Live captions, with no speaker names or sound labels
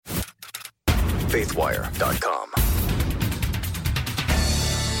Faithwire.com.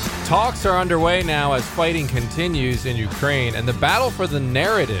 Talks are underway now as fighting continues in Ukraine, and the battle for the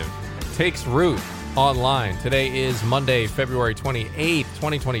narrative takes root online. Today is Monday, February 28th,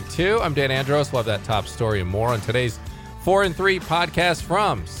 2022. I'm Dan Andros. We'll have that top story and more on today's 4 and 3 podcast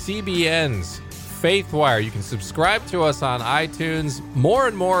from CBN's Faithwire. You can subscribe to us on iTunes. More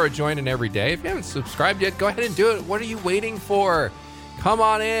and more are joining every day. If you haven't subscribed yet, go ahead and do it. What are you waiting for? Come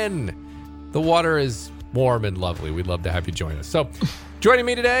on in. The water is warm and lovely. We'd love to have you join us. So, joining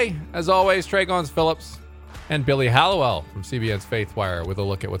me today, as always, Goins-Phillips and Billy Hallowell from CBN's Faithwire with a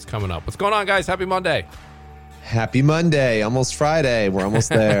look at what's coming up. What's going on, guys? Happy Monday. Happy Monday. Almost Friday. We're almost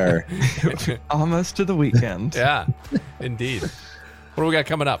there. Almost to the weekend. Yeah, indeed. What do we got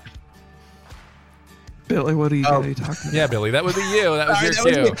coming up? Billy, what are you talking about? Yeah, Billy, that would be you. That was your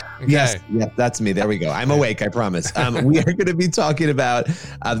cue. Okay. Yes, that's me. There we go. I'm awake, I promise. We are going to be talking about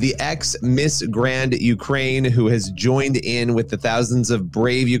the ex-Miss Grand Ukraine who has joined in with the thousands of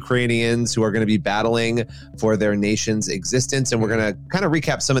brave Ukrainians who are going to be battling for their nation's existence. And we're going to kind of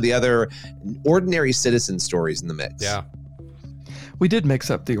recap some of the other ordinary citizen stories in the mix. Yeah. We did mix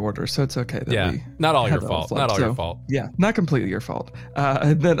up the order, so it's okay. That we not all your had fault. flip. Not all your fault. Yeah, not completely your fault.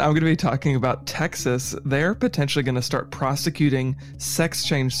 And then I'm going to be talking about Texas. They're potentially going to start prosecuting sex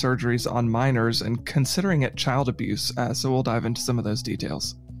change surgeries on minors and considering it child abuse. So we'll dive into some of those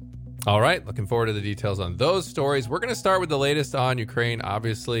details. All right. Looking forward to the details on those stories. We're going to start with the latest on Ukraine.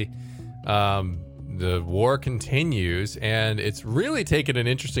 Obviously, the war continues, and it's really taken an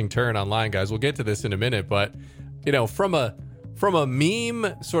interesting turn online, guys. We'll get to this in a minute, but, you know, from a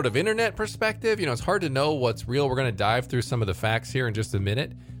meme sort of internet perspective, you know, it's hard to know what's real. We're going to dive through some of the facts here in just a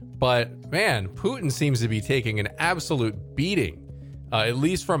minute. But man, Putin seems to be taking an absolute beating, at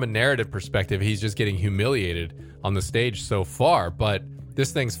least from a narrative perspective. He's just getting humiliated on the stage so far, but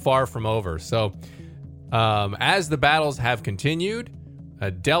this thing's far from over. So as the battles have continued,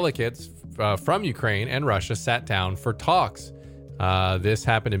 delegates from Ukraine and Russia sat down for talks. This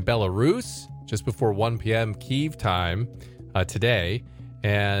happened in Belarus just before 1 p.m. Kyiv time. Today,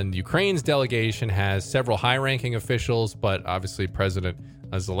 and Ukraine's delegation has several high-ranking officials, but obviously President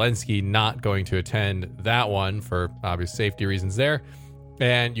Zelensky not going to attend that one for obvious safety reasons there.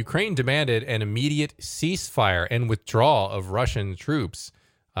 And Ukraine demanded an immediate ceasefire and withdrawal of Russian troops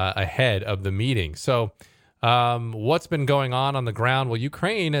ahead of the meeting. So what's been going on the ground? Well,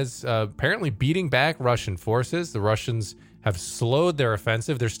 Ukraine is apparently beating back Russian forces. The Russians have slowed their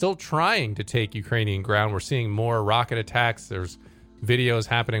offensive. They're still trying to take Ukrainian ground. We're seeing more rocket attacks. There's videos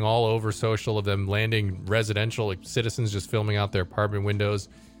happening all over social of them landing residential, like citizens just filming out their apartment windows.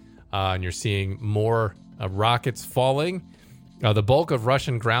 And you're seeing more rockets falling. The bulk of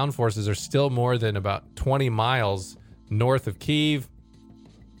Russian ground forces are still more than about 20 miles north of Kyiv.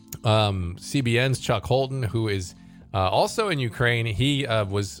 CBN's Chuck Holton, who is also in Ukraine, he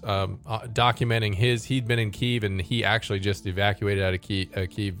was documenting he'd been in Kyiv, and he actually just evacuated out of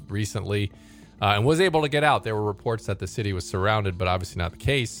Kyiv recently and was able to get out. There were reports that the city was surrounded, but obviously not the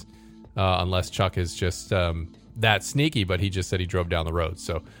case, unless Chuck is just that sneaky, but he just said he drove down the road,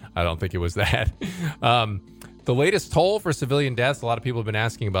 so I don't think it was that. The latest toll for civilian deaths, a lot of people have been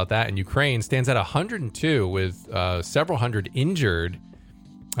asking about that, in Ukraine stands at 102 with several hundred injured.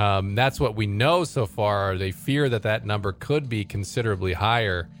 That's what we know so far. They fear that number could be considerably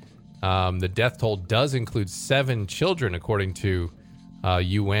higher. The death toll does include 7 children, according to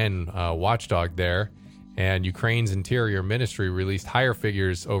UN watchdog there. And Ukraine's Interior Ministry released higher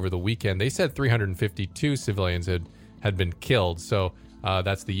figures over the weekend. They said 352 civilians had been killed. So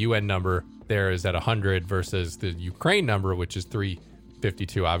that's the UN number. There is at 100 versus the Ukraine number, which is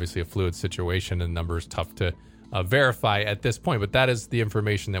 352. Obviously a fluid situation, and the number is tough to verify at this point, but that is the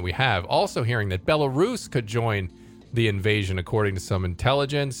information that we have. Also hearing that Belarus could join the invasion, according to some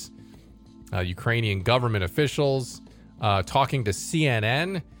intelligence. Ukrainian government officials talking to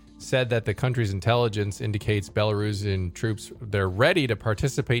CNN said that the country's intelligence indicates Belarusian troops, they're ready to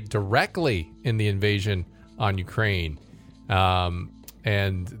participate directly in the invasion on Ukraine.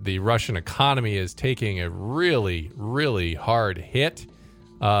 And the Russian economy is taking a really, really hard hit.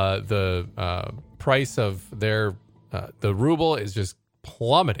 The price of their the ruble is just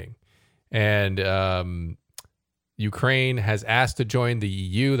plummeting, and Ukraine has asked to join the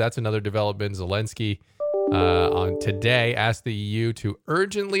EU. That's another development. Zelensky on today asked the EU to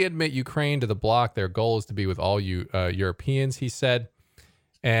urgently admit Ukraine to the bloc. Their goal is to be with all Europeans, he said.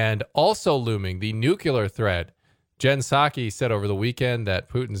 And also looming, the nuclear threat. Jen Psaki said over the weekend that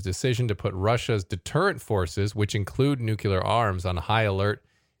Putin's decision to put Russia's deterrent forces, which include nuclear arms, on high alert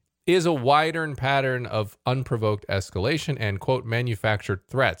is a wider pattern of unprovoked escalation and, quote, manufactured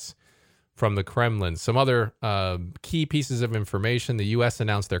threats from the Kremlin. Some other key pieces of information. The U.S.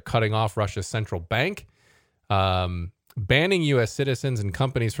 announced they're cutting off Russia's central bank, banning U.S. citizens and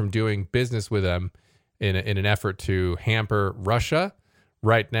companies from doing business with them in an effort to hamper Russia.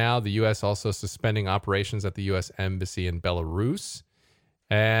 Right now, the U.S. also suspending operations at the U.S. Embassy in Belarus.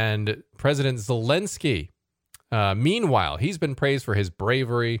 And President Zelensky, meanwhile, he's been praised for his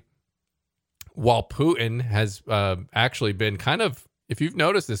bravery, while Putin has actually been kind of, if you've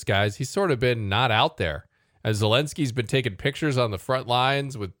noticed this, guys, he's sort of been not out there. As Zelensky's been taking pictures on the front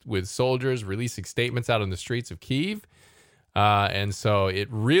lines with soldiers, releasing statements out on the streets of Kyiv. And so it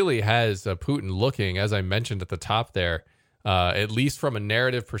really has Putin looking, as I mentioned at the top there, at least from a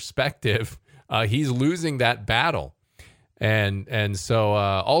narrative perspective, he's losing that battle. And so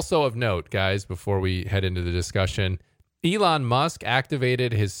also of note, guys, before we head into the discussion, Elon Musk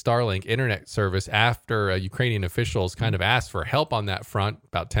activated his Starlink internet service after Ukrainian officials kind of asked for help on that front.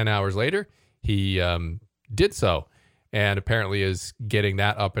 About 10 hours later, he did so and apparently is getting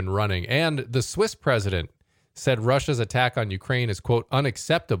that up and running. And the Swiss president said Russia's attack on Ukraine is, quote,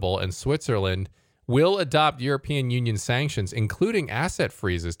 unacceptable, and Switzerland will adopt European Union sanctions, including asset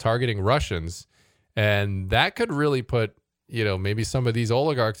freezes targeting Russians. And that could really put, maybe some of these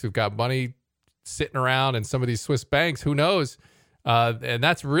oligarchs who've got money sitting around and some of these Swiss banks, who knows? And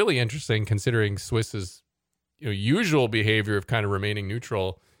that's really interesting considering Swiss's usual behavior of kind of remaining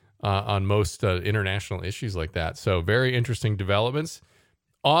neutral on most international issues like that. So very interesting developments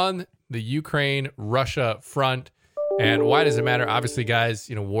on the Ukraine-Russia front. And why does it matter? Obviously, guys,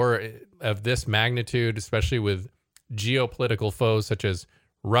 war of this magnitude, especially with geopolitical foes such as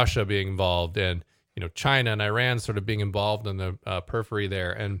Russia being involved and, China and Iran sort of being involved in the periphery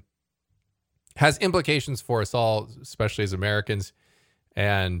there, and has implications for us all, especially as Americans,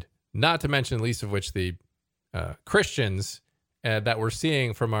 and not to mention, least of which, the Christians that we're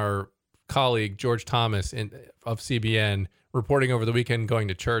seeing from our colleague George Thomas of CBN reporting over the weekend, going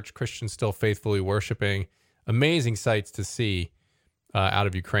to church, Christians still faithfully worshiping. Amazing sights to see out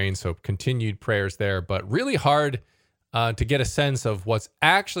of Ukraine. So continued prayers there, but really hard to get a sense of what's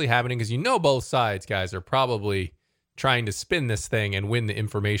actually happening, because both sides, guys, are probably trying to spin this thing and win the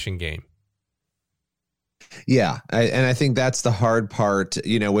information game. Yeah. And I think that's the hard part,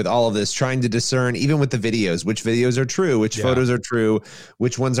 with all of this, trying to discern, even with the videos, which videos are true, which photos are true,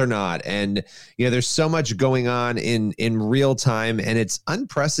 which ones are not. And, there's so much going on in real time, and it's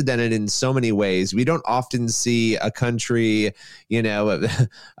unprecedented in so many ways. We don't often see a country,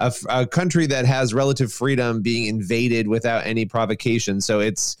 a country that has relative freedom being invaded without any provocation. So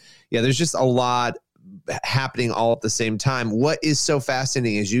there's just a lot happening all at the same time. What is so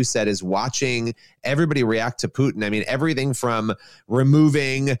fascinating, as you said, is watching everybody react to Putin. I mean, everything from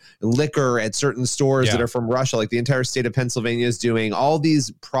removing liquor at certain stores that are from Russia, like the entire state of Pennsylvania is doing, all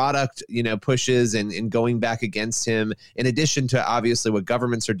these product, pushes and going back against him, in addition to obviously what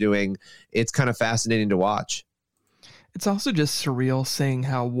governments are doing. It's kind of fascinating to watch. It's also just surreal seeing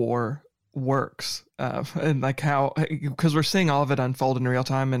how war works and like how, because we're seeing all of it unfold in real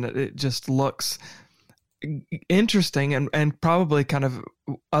time, and it just looks interesting and probably kind of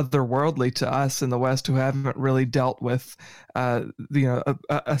otherworldly to us in the West, who haven't really dealt with,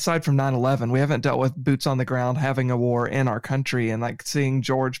 aside from 9/11, we haven't dealt with boots on the ground having a war in our country. And like seeing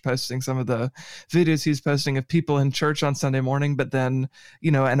George posting some of the videos he's posting of people in church on Sunday morning, but then,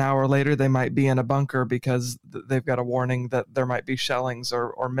 an hour later they might be in a bunker because they've got a warning that there might be shellings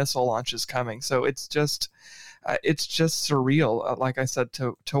or missile launches coming. So it's just surreal, like I said,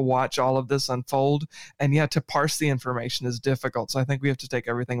 to watch all of this unfold, and to parse the information is difficult. So I think we have to take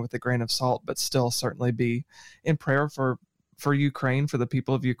everything with a grain of salt, but still certainly be in prayer for Ukraine, for the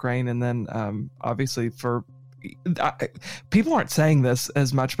people of Ukraine, and then obviously for people aren't saying this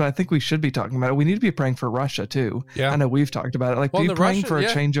as much, but I think we should be talking about it. We need to be praying for Russia too. Yeah, I know we've talked about it. Like, be praying for a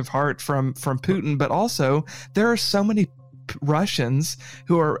change of heart from Putin, but also there are so many Russians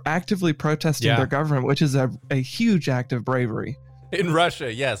who are actively protesting their government, which is a huge act of bravery. In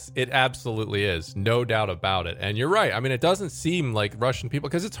Russia, yes, it absolutely is. No doubt about it. And you're right. I mean, it doesn't seem like Russian people,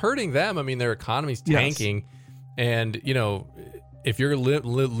 because it's hurting them. I mean, their economy's tanking. Yes. And, if you're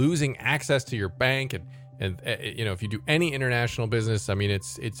losing access to your bank and if you do any international business, I mean,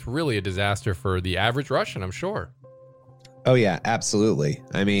 it's really a disaster for the average Russian, I'm sure. Oh, yeah, absolutely.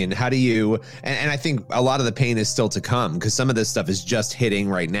 I mean, how do you, and I think a lot of the pain is still to come, because some of this stuff is just hitting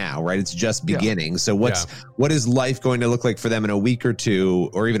right now, right? It's just beginning. So what is life going to look like for them in a week or two,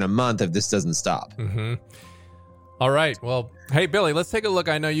 or even a month, if this doesn't stop? Mm-hmm. All right. Well, hey, Billy, let's take a look.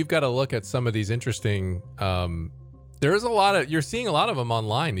 I know you've got a look at some of these interesting, there's you're seeing a lot of them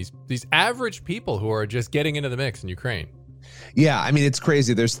online, these average people who are just getting into the mix in Ukraine. Yeah, I mean, it's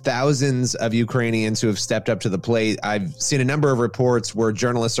crazy. There's thousands of Ukrainians who have stepped up to the plate. I've seen a number of reports where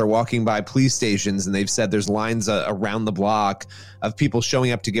journalists are walking by police stations and they've said there's lines around the block of people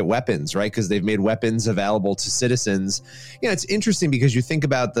showing up to get weapons, right? Because they've made weapons available to citizens. You know, it's interesting because you think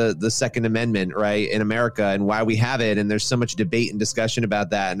about the Second Amendment, right, in America and why we have it. And there's so much debate and discussion about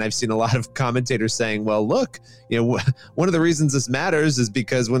that. And I've seen a lot of commentators saying, well, look, you know, one of the reasons this matters is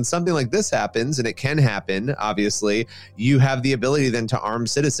because when something like this happens, and it can happen, obviously, you have the ability then to arm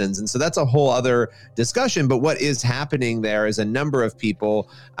citizens. And so that's a whole other discussion. But what is happening there is a number of people,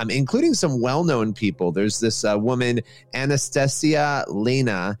 including some well-known people. There's this woman, Anastasia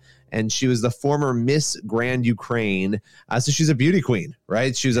Lena, and she was the former Miss Grand Ukraine. So she's a beauty queen,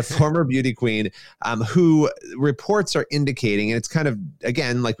 right? She was a former beauty queen who reports are indicating, and it's kind of,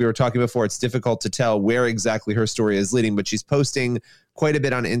 again, like we were talking before, it's difficult to tell where exactly her story is leading, but she's posting quite a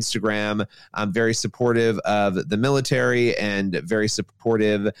bit on Instagram, very supportive of the military and very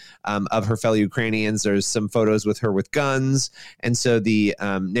supportive of her fellow Ukrainians. There's some photos with her with guns. And so the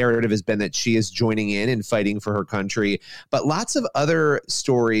narrative has been that she is joining in and fighting for her country. But lots of other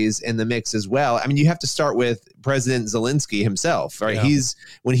stories in the mix as well. I mean, you have to start with President Zelensky himself, right? Yeah.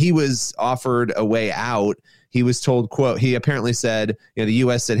 When he was offered a way out, he was told, quote, he apparently said, you know, the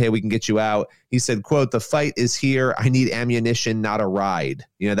U.S. said, hey, we can get you out. He said, quote, the fight is here. I need ammunition, not a ride.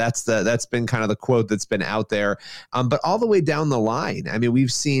 You know, that's been kind of the quote that's been out there. But all the way down the line, I mean,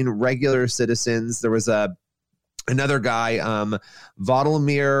 we've seen regular citizens. There was another guy,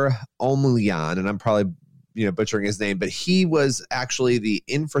 Vladimir Omlyan, and I'm probably butchering his name, but he was actually the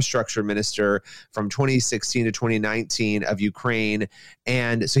infrastructure minister from 2016 to 2019 of Ukraine.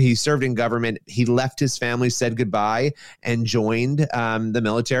 And so he served in government. He left his family, said goodbye, and joined the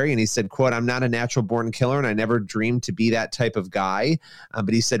military. And he said, quote, I'm not a natural born killer, and I never dreamed to be that type of guy.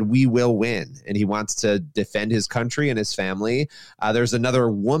 But he said, we will win. And he wants to defend his country and his family. There's another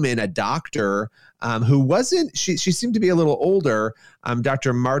woman, a doctor, who wasn't, she seemed to be a little older,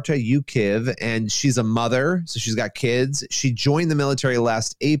 Dr. Marta Yukiv, and she's a mother, so she's got kids. She joined the military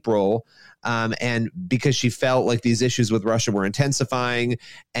last April, and because she felt like these issues with Russia were intensifying,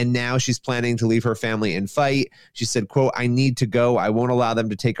 and now she's planning to leave her family and fight. She said, quote, I need to go. I won't allow them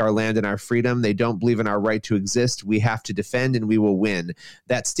to take our land and our freedom. They don't believe in our right to exist. We have to defend, and we will win.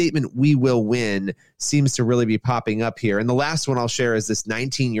 That statement, we will win, seems to really be popping up here. And the last one I'll share is this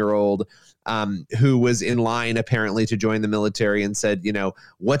 19-year-old who was in line apparently to join the military and said, you know,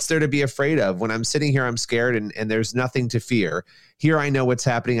 what's there to be afraid of? When I'm sitting here, I'm scared and there's nothing to fear. Here I know what's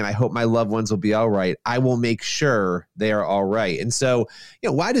happening and I hope my loved ones will be all right. I will make sure they are all right. And so, you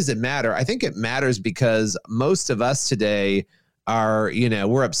know, why does it matter? I think it matters because most of us today are, you know,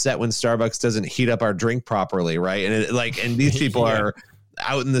 we're upset when Starbucks doesn't heat up our drink properly, right? And these people are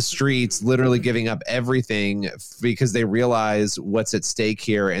out in the streets literally giving up everything because they realize what's at stake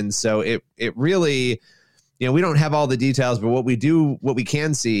here. And so it really, you know, we don't have all the details, but what we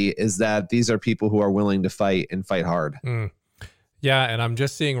can see is that these are people who are willing to fight and fight hard. Yeah. And I'm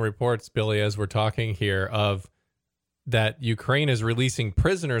just seeing reports, Billy, as we're talking here, of that Ukraine is releasing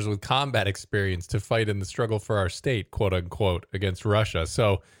prisoners with combat experience to fight in the struggle for our state, quote unquote, against Russia.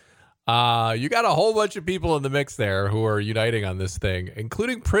 So you got a whole bunch of people in the mix there who are uniting on this thing,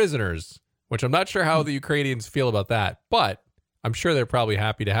 including prisoners, which I'm not sure how the Ukrainians feel about that, but I'm sure they're probably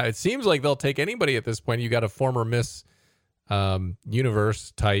happy to have. It seems like they'll take anybody at this point. You got a former Miss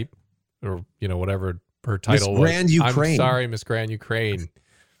Universe type, or, you know, whatever her title was. Grand Ukraine. I'm sorry, Miss Grand Ukraine.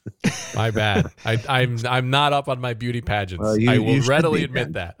 My bad. I'm not up on my beauty pageants. I will readily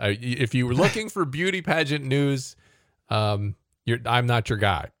admit that. If you were looking for beauty pageant news, I'm not your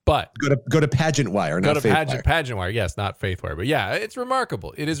guy. But go to Pageantwire, not Faithwire. Pageantwire, yes, not Faithwire. But yeah, it's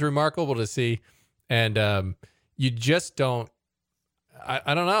remarkable. It is remarkable to see, and you just don't.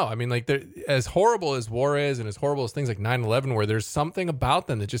 I don't know. I mean, like, as horrible as war is, and as horrible as things like 9/11, where there's something about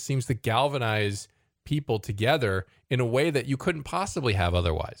them that just seems to galvanize people together in a way that you couldn't possibly have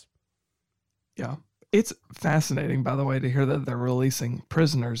otherwise. Yeah. It's fascinating, by the way, to hear that they're releasing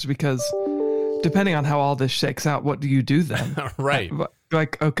prisoners, because depending on how all this shakes out, what do you do then? Right.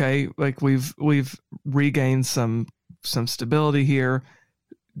 Like, okay, like we've regained some stability here.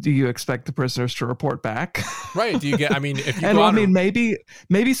 Do you expect the prisoners to report back? Right. Do you get, I mean, if you and I mean,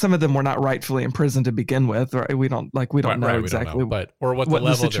 maybe some of them were not rightfully in prison to begin with, or we don't know exactly or what the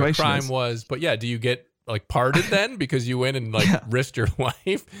level of their crime was. But yeah, do you get like pardoned then because you went and risked your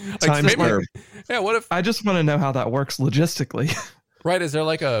life? Like, what if, I just want to know how that works logistically. Right. Is there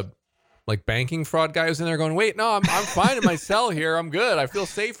like a banking fraud guy who's in there going, wait, no, I'm fine in my cell here. I'm good. I feel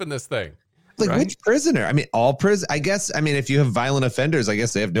safe in this thing. Like, right? Which prisoner? I mean, all prison. I guess. I mean, if you have violent offenders, I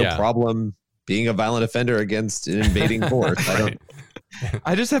guess they have no problem being a violent offender against an invading force. Right.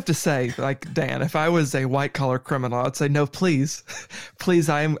 I just have to say, like, Dan, if I was a white collar criminal, I'd say, no, please,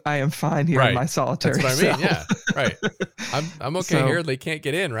 I am fine here in my solitary That's what I mean. cell. Yeah, right. I'm okay here. They can't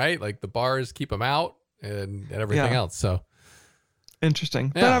get in, right? Like the bars keep them out and everything else. So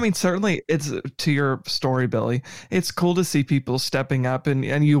interesting. Yeah. But I mean, certainly it's, to your story, Billy, it's cool to see people stepping up, and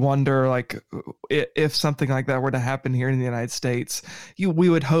you wonder, like, if something like that were to happen here in the United States, we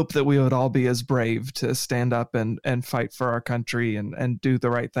would hope that we would all be as brave to stand up and fight for our country and do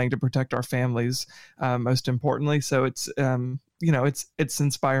the right thing to protect our families, most importantly. So it's, it's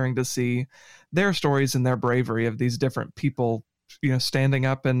inspiring to see their stories and their bravery of these different people, standing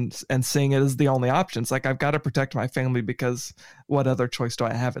up and seeing it as the only option. It's like, I've got to protect my family, because what other choice do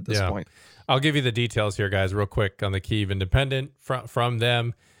I have at this point? I'll give you the details here, guys, real quick on the Kyiv Independent from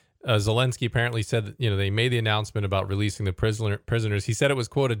them. Zelensky apparently said that, they made the announcement about releasing the prisoners. He said it was,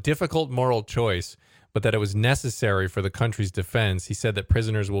 quote, a difficult moral choice, but that it was necessary for the country's defense. He said that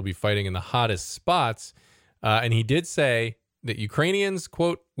prisoners will be fighting in the hottest spots. And he did say that Ukrainians,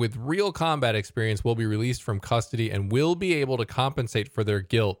 quote, with real combat experience will be released from custody and will be able to compensate for their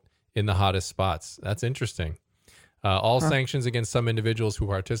guilt in the hottest spots. That's interesting. All sanctions against some individuals who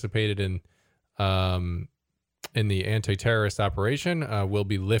participated in the anti-terrorist operation will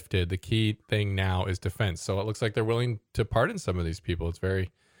be lifted. The key thing now is defense. So it looks like they're willing to pardon some of these people. It's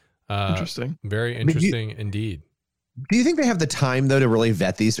very interesting. Very interesting indeed. Do you think they have the time, though, to really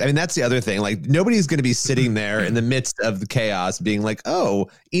vet these? I mean, that's the other thing. Like, nobody's going to be sitting there in the midst of the chaos being like, oh,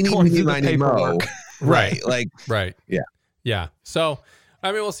 eeny, mo. Right. Like, right. Yeah. Yeah. So,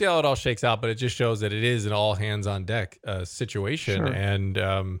 I mean, we'll see how it all shakes out, but it just shows that it is an all hands on deck situation. Sure. And,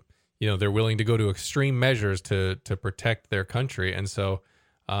 they're willing to go to extreme measures to protect their country. And so,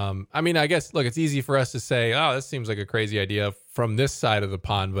 I mean, I guess, look, it's easy for us to say, oh, this seems like a crazy idea from this side of the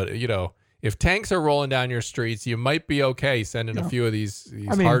pond. But, if tanks are rolling down your streets, you might be okay sending a few of these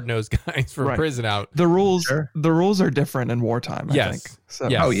hard-nosed guys from prison out. The rules are different in wartime, I think. So.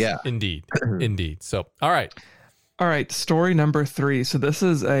 Yes. Oh, yeah. Indeed. Indeed. So, all right. Story number 3. So this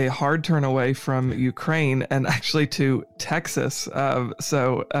is a hard turn away from Ukraine and actually to Texas.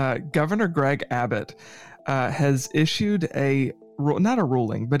 Governor Greg Abbott has issued not a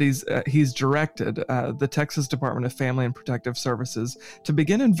ruling, but he's directed the Texas Department of Family and Protective Services to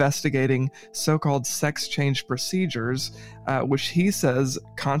begin investigating so-called sex change procedures, which he says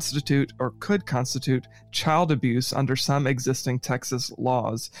constitute or could constitute child abuse under some existing Texas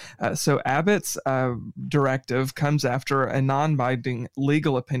laws. So Abbott's directive comes after a non-binding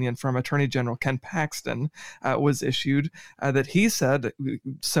legal opinion from Attorney General Ken Paxton was issued that he said,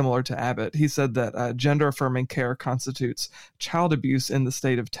 similar to Abbott, he said that gender-affirming care constitutes child abuse in the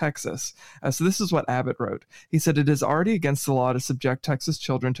state of Texas. So this is what Abbott wrote. He said, it is already against the law to subject Texas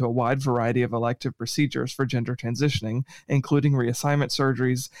children to a wide variety of elective procedures for gender transitioning, including reassignment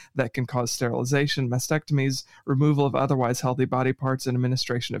surgeries that can cause sterilization, mastectomies, removal of otherwise healthy body parts, and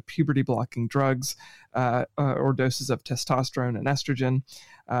administration of puberty-blocking drugs or doses of testosterone and estrogen.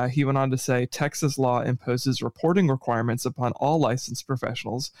 He went on to say, Texas law imposes reporting requirements upon all licensed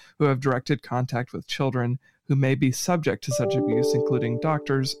professionals who have directed contact with children who may be subject to such abuse, including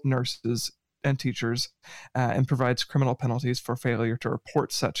doctors, nurses, and teachers, and provides criminal penalties for failure to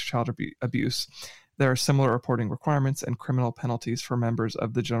report such child abuse. There are similar reporting requirements and criminal penalties for members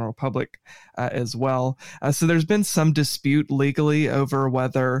of the general public as well. So there's been some dispute legally over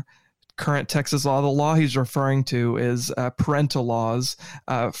whether current Texas law, the law he's referring to is parental laws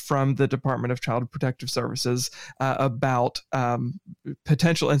from the Department of Child Protective Services about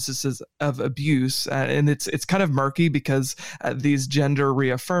potential instances of abuse. And it's kind of murky because these gender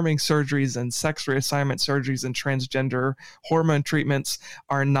reaffirming surgeries and sex reassignment surgeries and transgender hormone treatments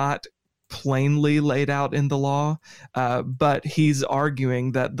are not plainly laid out in the law, but he's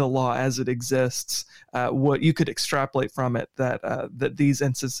arguing that the law as it exists, what you could extrapolate from it, that these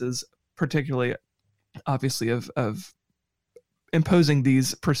instances, particularly obviously of imposing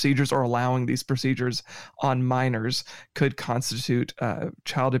these procedures or allowing these procedures on minors, could constitute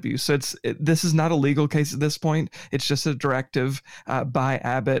child abuse. So this is not a legal case at this point. It's just a directive by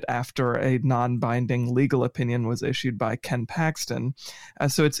Abbott after a non-binding legal opinion was issued by Ken Paxton.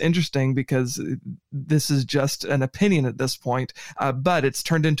 So it's interesting because this is just an opinion at this point, but it's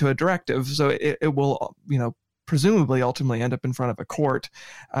turned into a directive. So it will, presumably ultimately end up in front of a court.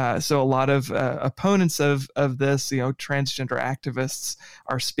 So a lot of opponents of this, transgender activists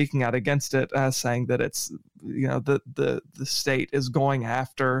are speaking out against it, saying that it's, the state is going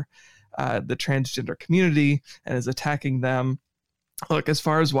after the transgender community and is attacking them. Look, as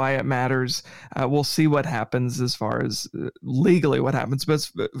far as why it matters, we'll see what happens as far as legally what happens. But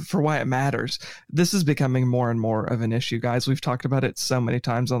for why it matters, this is becoming more and more of an issue, guys. We've talked about it so many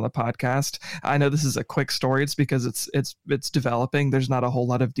times on the podcast. I know this is a quick story. It's because it's developing. There's not a whole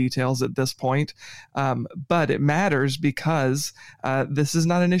lot of details at this point, but it matters because this is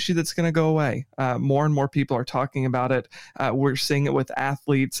not an issue that's going to go away. More and more people are talking about it. We're seeing it with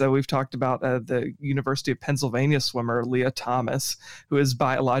athletes. We've talked about the University of Pennsylvania swimmer Leah Thomas, who is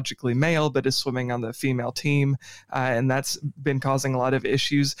biologically male but is swimming on the female team, and that's been causing a lot of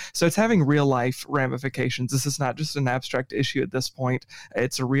issues. So it's having real life ramifications. This is not just an abstract issue at this point.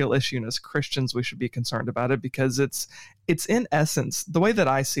 It's a real issue, and as Christians we should be concerned about it, because it's in essence, the way that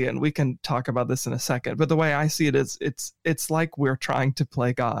I see it, and we can talk about this in a second, but the way I see it is it's like we're trying to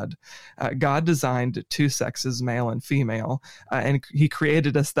play God. God designed two sexes, male and female, and he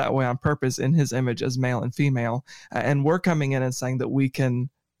created us that way on purpose in his image as male and female, and we're coming in and saying that we can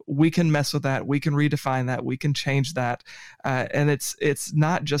mess with that, we can redefine that, we can change that, and it's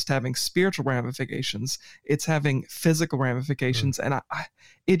not just having spiritual ramifications, it's having physical ramifications. And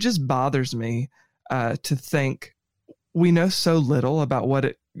it just bothers me to think we know so little about what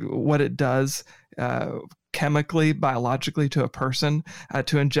it does chemically, biologically to a person,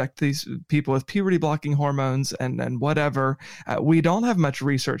 to inject these people with puberty blocking hormones and whatever. We don't have much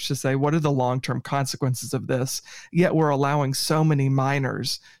research to say what are the long-term consequences of this, yet we're allowing so many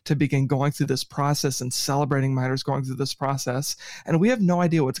minors to begin going through this process and celebrating minors going through this process. And we have no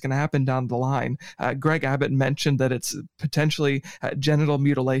idea what's going to happen down the line. Greg Abbott mentioned that it's potentially genital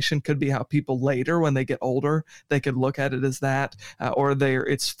mutilation could be how people later, when they get older, they could look at it as that, or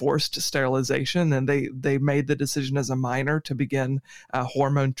it's forced sterilization, and they made the decision as a minor to begin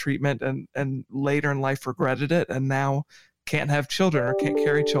hormone treatment, and later in life regretted it, and now can't have children or can't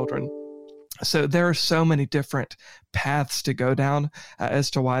carry children. So there are so many different paths to go down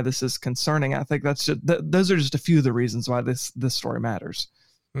as to why this is concerning. I think those are just a few of the reasons why this story matters.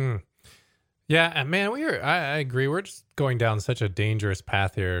 Yeah, and man, I agree. We're just going down such a dangerous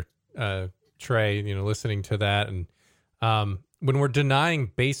path here, Trey. Listening to that, and when we're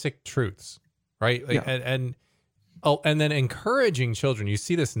denying basic truths, right? Like, yeah. And then encouraging children. You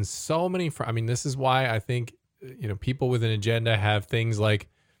see this in so many. This is why I think people with an agenda have things like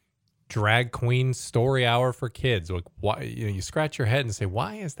drag queen story hour for kids. Like, why? You scratch your head and say,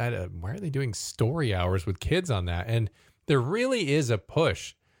 why is that? Why are they doing story hours with kids on that? And there really is a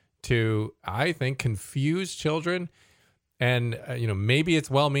push to, I think, confuse children. And maybe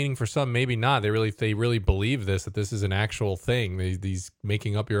it's well-meaning for some, maybe not. They really believe that this is an actual thing. These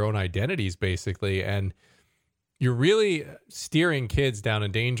making up your own identities, basically, and you're really steering kids down a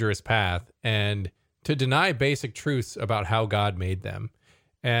dangerous path, and to deny basic truths about how God made them.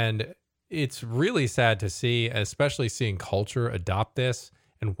 And it's really sad to see, especially seeing culture adopt this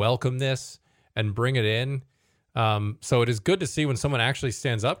and welcome this and bring it in. So it is good to see when someone actually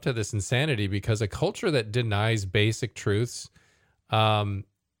stands up to this insanity, because a culture that denies basic truths and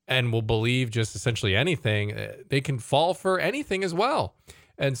will believe just essentially anything, they can fall for anything as well.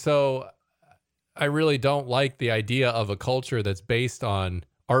 And so I really don't like the idea of a culture that's based on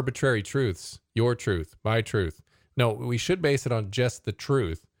arbitrary truths, your truth, my truth. No, we should base it on just the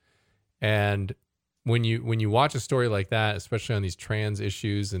truth. And when you watch a story like that, especially on these trans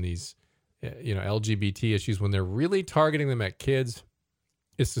issues and these LGBT issues, when they're really targeting them at kids,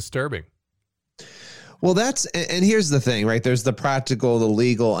 it's disturbing. Well, and here's the thing, right? There's the practical, the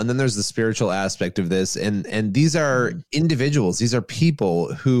legal, and then there's the spiritual aspect of this. And these are individuals. These are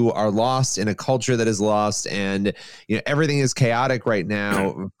people who are lost in a culture that is lost, and everything is chaotic right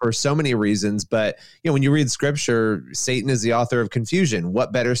now for so many reasons. But when you read scripture, Satan is the author of confusion.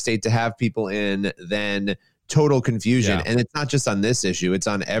 What better state to have people in than total confusion? Yeah. And it's not just on this issue, it's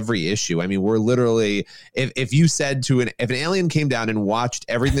on every issue. I mean, we're literally, if you said if an alien came down and watched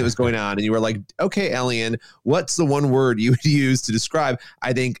everything that was going on, and you were like, okay, alien, what's the one word you would use to describe?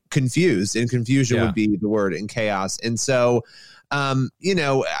 I think confused, and confusion would be the word, and chaos. And so,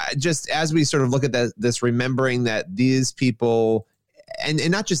 just as we sort of look at this, remembering that these people,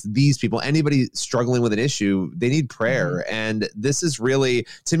 and not just these people, anybody struggling with an issue, they need prayer. And this is really,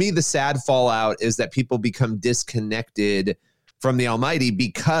 to me, the sad fallout is that people become disconnected from the Almighty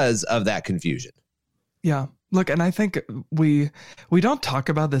because of that confusion. Yeah. Look, and I think we don't talk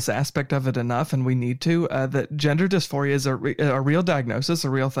about this aspect of it enough, and we need to, that gender dysphoria is a real diagnosis, a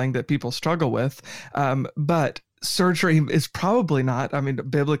real thing that people struggle with. But surgery is probably not. I mean,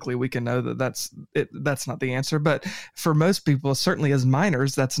 biblically, we can know that that's not the answer. But for most people, certainly as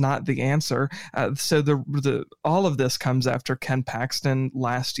minors, that's not the answer. So the all of this comes after Ken Paxton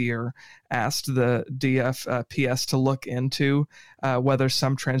last year asked the DFPS to look into whether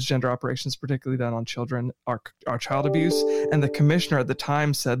some transgender operations, particularly done on children, are child abuse. And the commissioner at the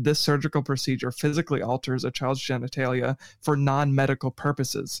time said this surgical procedure physically alters a child's genitalia for non-medical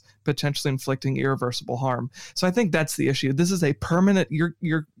purposes, potentially inflicting irreversible harm. So I think that's the issue. This is a permanent,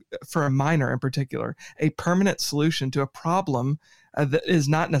 you're for a minor in particular, a permanent solution to a problem that is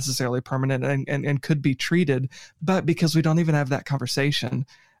not necessarily permanent and could be treated, but because we don't even have that conversation,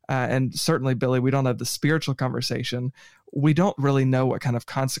 and certainly, Billy, we don't have the spiritual conversation, we don't really know what kind of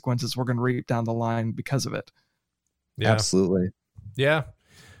consequences we're going to reap down the line because of it. Yeah. Absolutely. Yeah.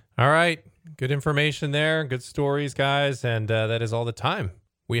 All right. Good information there. Good stories, guys. And that is all the time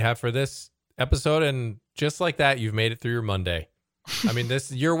we have for this episode. And just like that, you've made it through your Monday. I mean,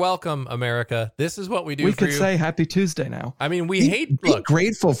 you're welcome, America. This is what we do. We for could you. say Happy Tuesday now. I mean, Be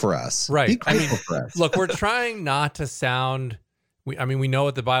grateful for us. Right. Be grateful for us. Look, we're trying not to sound, we know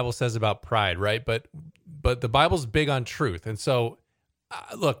what the Bible says about pride, right? But the Bible's big on truth. And so,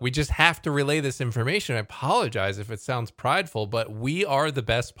 look, we just have to relay this information. I apologize if it sounds prideful, but we are the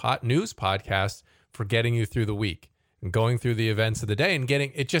best news podcast for getting you through the week and going through the events of the day and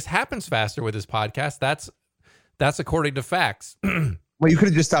it just happens faster with this podcast. That's according to facts. Well, you could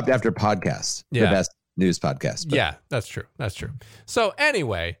have just stopped after podcast. Yeah. The best news podcast. But. Yeah, that's true. That's true. So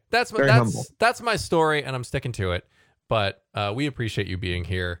anyway, that's my story, and I'm sticking to it. But we appreciate you being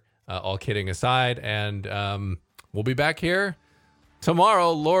here, all kidding aside. And we'll be back here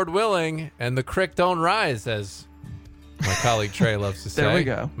tomorrow, Lord willing, and the creek don't rise, as my colleague Trey loves to say. There we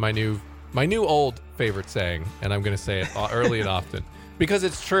go. My new old favorite saying, and I'm going to say it early and often. Because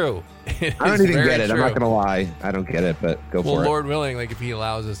it's true. I don't even get it. True. I'm not going to lie. I don't get it, but go for it. Well, Lord willing, like if he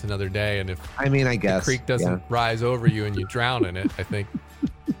allows us another day, and if I guess the creek doesn't rise over you and you drown in it,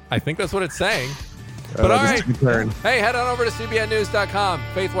 I think that's what it's saying. But all right. Hey, head on over to cbnnews.com,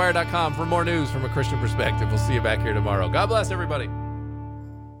 faithwire.com for more news from a Christian perspective. We'll see you back here tomorrow. God bless everybody.